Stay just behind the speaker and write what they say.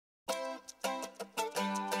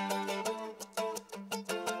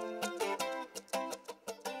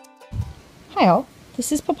Hi all,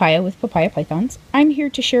 this is Papaya with Papaya Pythons. I'm here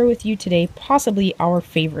to share with you today possibly our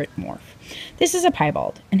favorite morph. This is a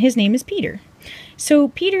piebald, and his name is Peter. So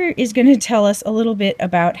Peter is going to tell us a little bit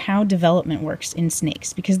about how development works in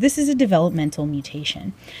snakes, because this is a developmental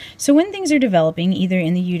mutation. So when things are developing, either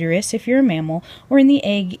in the uterus if you're a mammal, or in the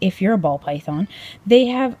egg if you're a ball python, they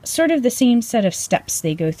have sort of the same set of steps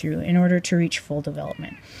they go through in order to reach full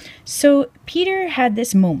development. So Peter had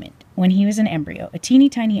this moment when he was an embryo, a teeny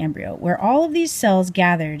tiny embryo, where all of these cells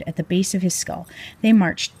gathered at the base of his skull. They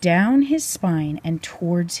marched down his spine and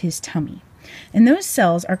towards his tummy. And those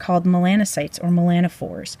cells are called melanocytes or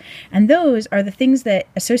melanophores. And those are the things that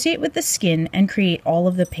associate with the skin and create all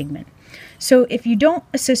of the pigment. So if you don't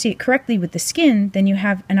associate correctly with the skin, then you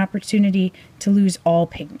have an opportunity to lose all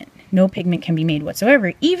pigment. No pigment can be made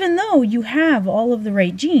whatsoever, even though you have all of the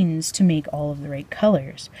right genes to make all of the right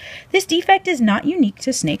colors. This defect is not unique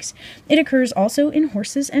to snakes. It occurs also in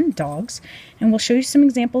horses and dogs, and we'll show you some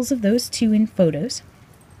examples of those too in photos.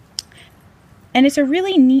 And it's a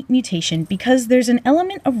really neat mutation because there's an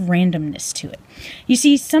element of randomness to it. You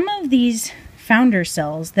see, some of these founder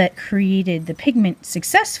cells that created the pigment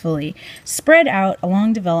successfully spread out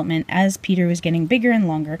along development as Peter was getting bigger and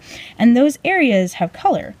longer, and those areas have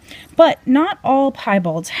color. But not all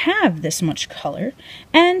piebalds have this much color,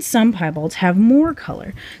 and some piebalds have more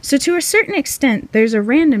color. So to a certain extent, there's a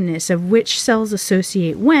randomness of which cells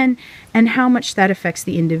associate when and how much that affects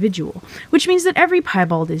the individual, which means that every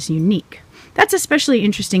piebald is unique. That's especially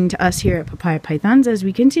interesting to us here at Papaya Pythons as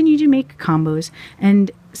we continue to make combos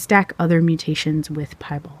and stack other mutations with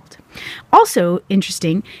piebald. Also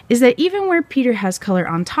interesting is that even where Peter has color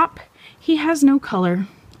on top, he has no color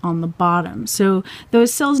on the bottom. So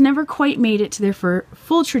those cells never quite made it to their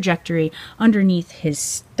full trajectory underneath his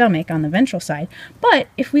stomach on the ventral side. But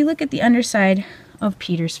if we look at the underside of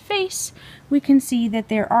Peter's face, we can see that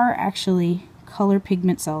there are actually color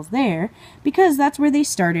pigment cells there because that's where they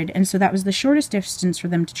started, and so that was the shortest distance for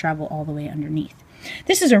them to travel all the way underneath.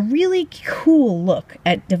 This is a really cool look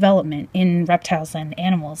at development in reptiles and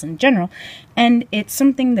animals in general, and it's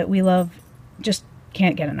something that we love, just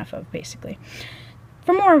can't get enough of, basically.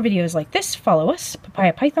 For more videos like this, follow us,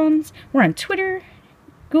 Papaya Pythons. We're on Twitter,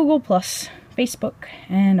 Google+, Facebook,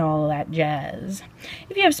 and all that jazz.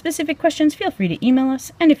 If you have specific questions, feel free to email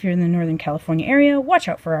us, and if you're in the Northern California area, watch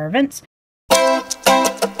out for our events.